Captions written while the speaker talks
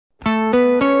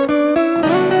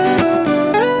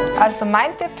Also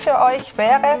mein Tipp für euch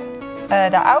wäre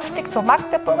der Aufstieg zur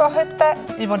Magdeburger Hütte,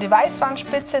 über die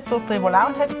Weißwandspitze zur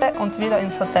Tribulaunhütte und wieder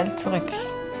ins Hotel zurück.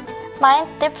 Mein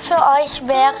Tipp für euch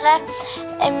wäre,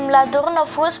 im Ladurner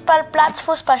Fußballplatz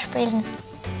Fußball spielen.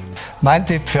 Mein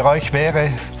Tipp für euch wäre,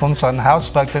 unseren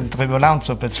Hausberg, den Tribulaun,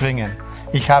 zu bezwingen.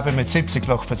 Ich habe mit 70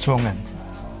 Loch bezwungen.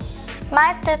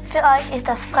 Mein Tipp für euch ist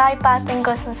das Freibad in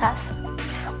Gössenshaus.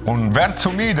 Und wer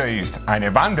zu müde ist,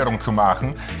 eine Wanderung zu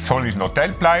machen, soll ins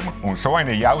Hotel bleiben und so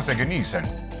eine Jause genießen.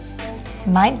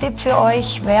 Mein Tipp für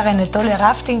euch wäre eine tolle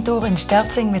Raftingtour in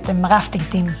Sterzing mit dem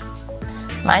Rafting-Team.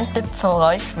 Mein Tipp für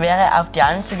euch wäre, auf die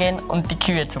Alm zu gehen und die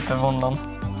Kühe zu bewundern.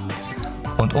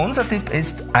 Und unser Tipp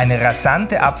ist eine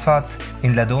rasante Abfahrt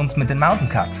in Laduns mit den Mountain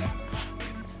Cuts.